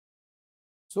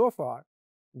So far,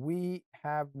 we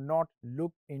have not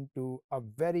looked into a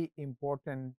very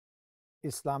important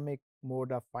Islamic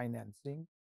mode of financing,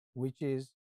 which is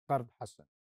Qard Hasan.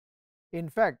 In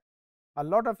fact, a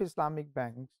lot of Islamic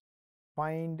banks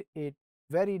find it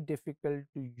very difficult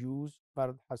to use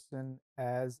Qard Hasan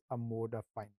as a mode of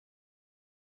finance.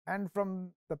 And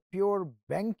from the pure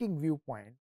banking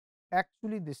viewpoint,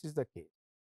 actually, this is the case.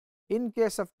 In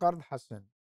case of Qard Hasan,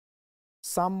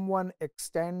 someone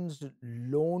extends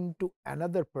loan to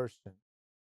another person,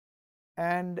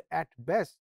 and at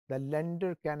best the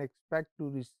lender can expect to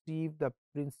receive the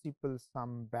principal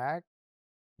sum back.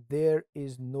 There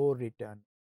is no return.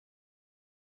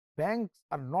 Banks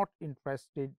are not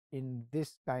interested in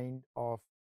this kind of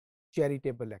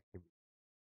charitable activity.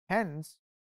 Hence,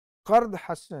 Qard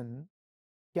Hasan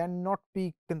cannot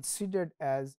be considered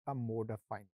as a mode of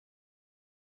finance.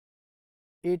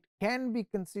 It can be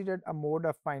considered a mode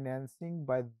of financing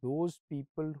by those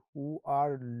people who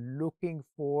are looking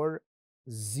for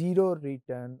zero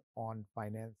return on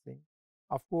financing.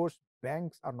 Of course,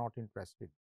 banks are not interested.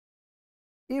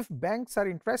 If banks are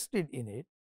interested in it,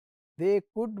 they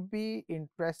could be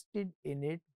interested in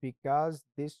it because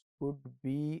this could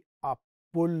be a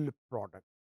pull product.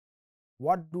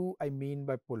 What do I mean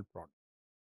by pull product?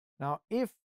 Now,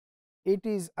 if it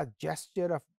is a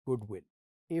gesture of goodwill,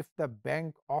 if the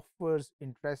bank offers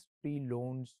interest-free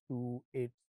loans to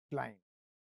its clients,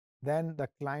 then the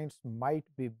clients might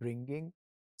be bringing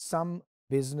some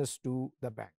business to the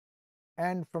bank.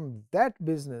 And from that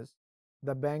business,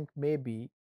 the bank may be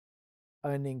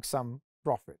earning some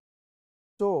profit.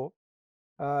 So,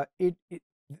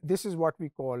 this is what we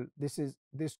call this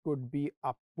could be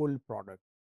a pull product.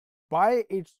 By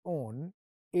its own,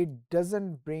 it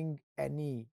doesn't bring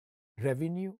any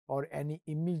revenue or any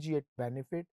immediate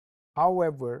benefit.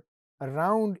 However,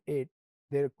 around it,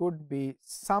 there could be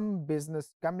some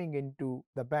business coming into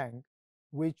the bank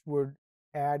which would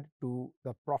add to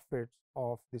the profits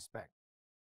of this bank.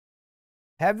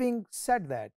 Having said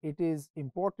that, it is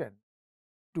important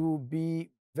to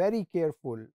be very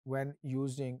careful when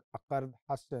using a Qard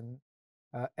Hasan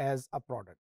as a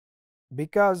product,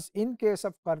 because in case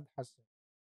of Qard Hasan,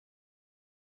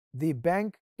 the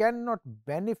bank cannot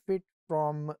benefit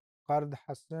from Qard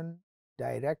Hasan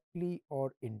directly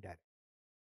or indirectly.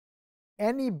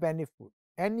 Any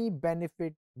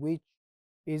benefit which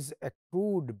is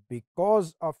accrued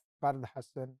because of Qard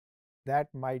Hasan, that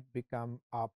might become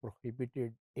a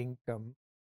prohibited income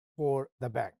for the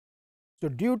bank. So,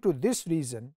 due to this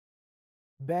reason,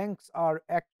 banks are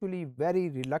actually very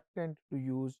reluctant to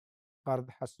use Qard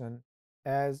Hasan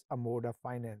as a mode of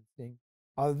financing,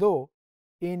 although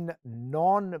in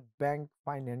non-bank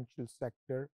financial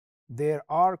sector there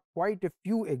are quite a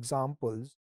few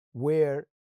examples where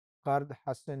Qard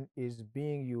Hasan is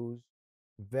being used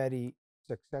very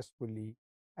successfully,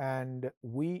 and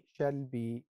we shall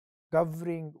be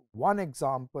covering one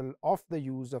example of the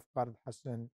use of Qard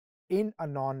Hasan in a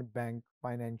non-bank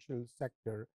financial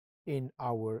sector in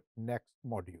our next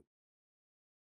module.